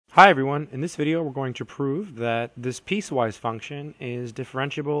Hi everyone, in this video we're going to prove that this piecewise function is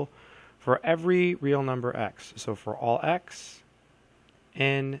differentiable for every real number x. So for all x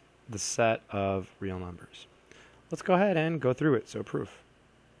in the set of real numbers. Let's go ahead and go through it, so proof.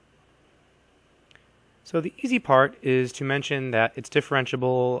 So the easy part is to mention that it's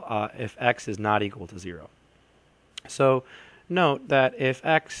differentiable if x is not equal to 0. So note that if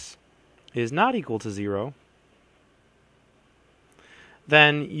x is not equal to 0,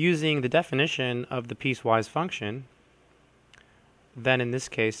 then using the definition of the piecewise function, then in this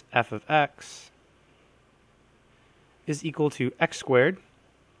case f of x is equal to x squared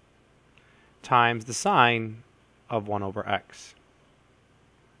times the sine of 1 over x.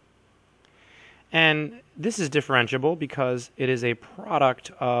 And this is differentiable because it is a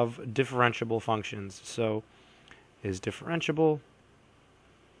product of differentiable functions. So is differentiable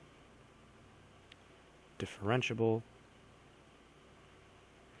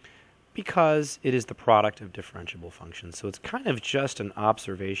because it is the product of differentiable functions. So it's kind of just an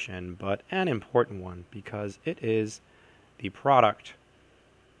observation, but an important one because it is the product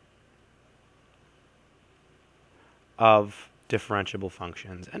of differentiable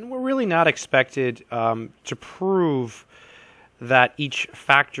functions. And we're really not expected to prove that each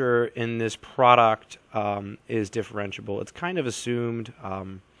factor in this product is differentiable. It's kind of assumed.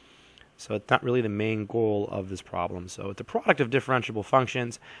 So it's not really the main goal of this problem. So it's a product of differentiable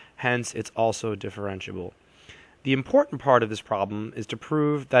functions, hence it's also differentiable. The important part of this problem is to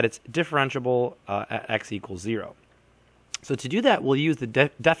prove that it's differentiable at x equals 0. So to do that, we'll use the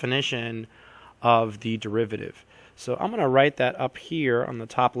definition of the derivative. So I'm going to write that up here on the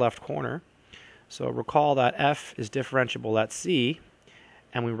top left corner. So recall that f is differentiable at c,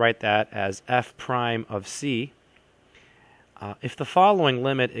 and we write that as f prime of c. If the following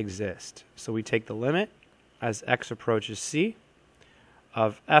limit exists, so we take the limit as x approaches c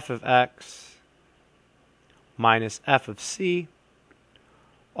of f of x minus f of c,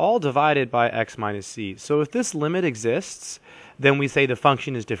 all divided by x minus c. So if this limit exists, then we say the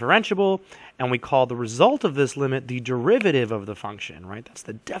function is differentiable, and we call the result of this limit the derivative of the function, right? That's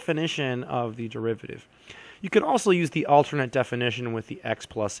the definition of the derivative. You can also use the alternate definition with the x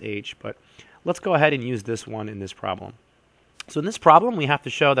plus h, but let's go ahead and use this one in this problem. So in this problem, we have to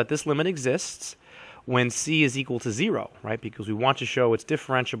show that this limit exists when c is equal to 0, right? Because we want to show it's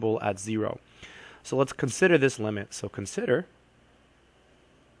differentiable at 0. So let's consider this limit. So consider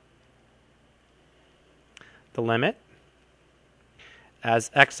the limit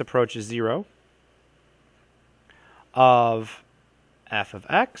as x approaches 0 of f of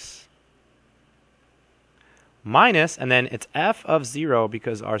x minus, and then it's f of 0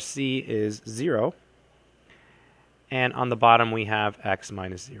 because our c is 0. And on the bottom, we have x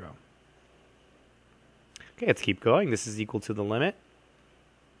minus 0. Okay, let's keep going. This is equal to the limit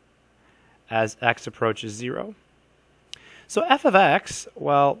as x approaches 0. So f of x,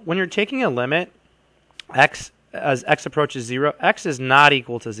 well, when you're taking a limit, as x approaches 0, x is not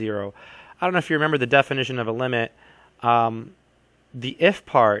equal to 0. I don't know if you remember the definition of a limit. The if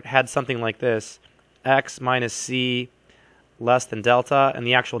part had something like this, x minus c less than delta, and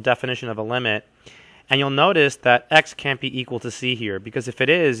the actual definition of a limit. And you'll notice that x can't be equal to c here, because if it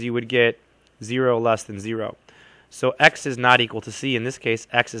is, you would get 0 less than 0. So x is not equal to c. In this case,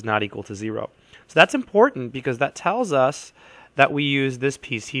 x is not equal to 0. So that's important because that tells us that we use this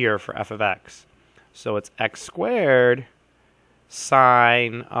piece here for f of x. So it's x squared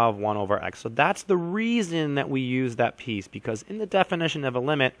sine of 1 over x. So that's the reason that we use that piece, because in the definition of a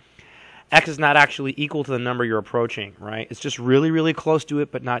limit, x is not actually equal to the number you're approaching, right? It's just really, really close to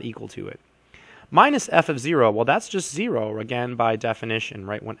it, but not equal to it. Minus f of 0, well, that's just 0, again, by definition,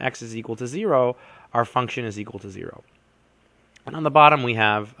 right? When x is equal to 0, our function is equal to 0. And on the bottom, we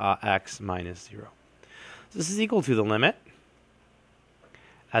have x minus 0. So this is equal to the limit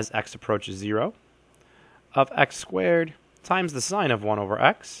as x approaches 0 of x squared times the sine of 1 over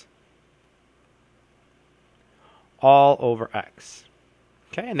x all over x.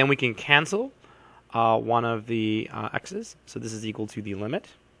 Okay, and then we can cancel one of the x's. So this is equal to the limit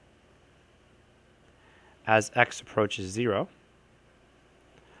as x approaches 0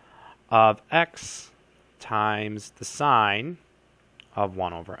 of x times the sine of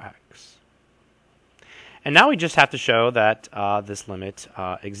 1 over x. And now we just have to show that this limit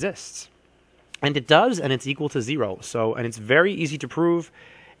exists. And it does, and it's equal to 0. So, and it's very easy to prove,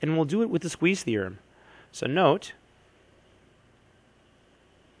 and we'll do it with the Squeeze Theorem. So note,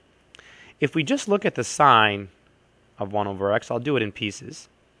 if we just look at the sine of 1 over x, I'll do it in pieces.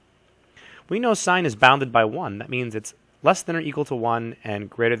 We know sine is bounded by 1. That means it's less than or equal to 1 and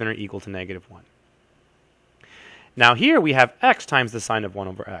greater than or equal to negative 1. Now here we have x times the sine of 1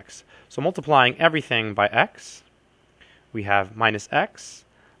 over x. So multiplying everything by x, we have minus x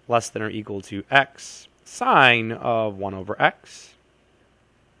less than or equal to x sine of 1 over x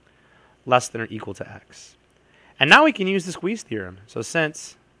less than or equal to x. And now we can use the squeeze theorem. So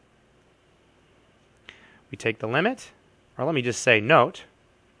since we take the limit, or let me just say note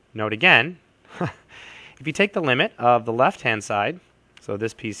again, if you take the limit of the left-hand side, so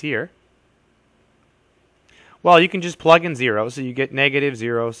this piece here, well, you can just plug in 0, so you get negative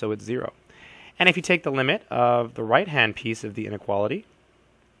 0, so it's 0. And if you take the limit of the right-hand piece of the inequality,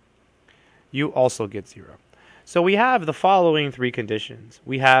 you also get 0. So we have the following three conditions.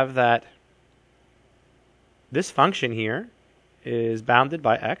 We have that this function here is bounded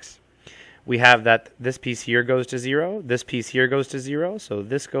by x. We have that this piece here goes to 0, this piece here goes to 0, so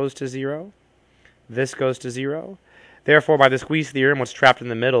this goes to 0, this goes to 0. Therefore, by the squeeze theorem, what's trapped in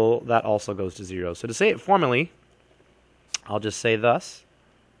the middle, that also goes to 0. So to say it formally, I'll just say thus.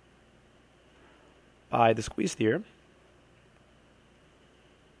 By the squeeze theorem,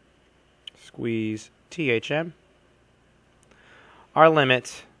 squeeze THM, our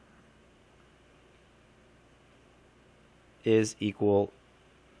limit is equal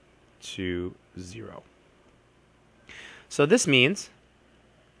to 0. So this means,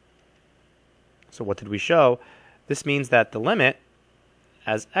 so what did we show? This means that the limit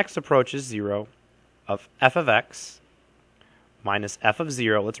as x approaches 0 of f of x minus f of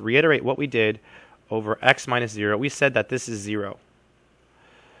 0, let's reiterate what we did, over x minus 0, we said that this is 0.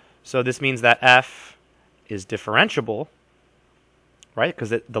 So this means that f is differentiable, right?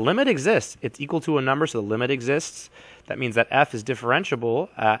 Because the limit exists. It's equal to a number, so the limit exists. That means that f is differentiable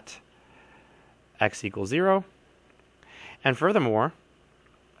at x equals 0. And furthermore,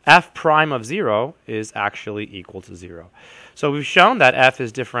 f prime of 0 is actually equal to 0. So we've shown that f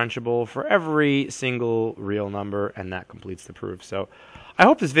is differentiable for every single real number, and that completes the proof. So I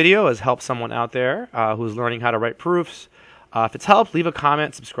hope this video has helped someone out there who's learning how to write proofs. If it's helped, leave a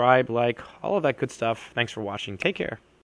comment, subscribe, like, all of that good stuff. Thanks for watching. Take care.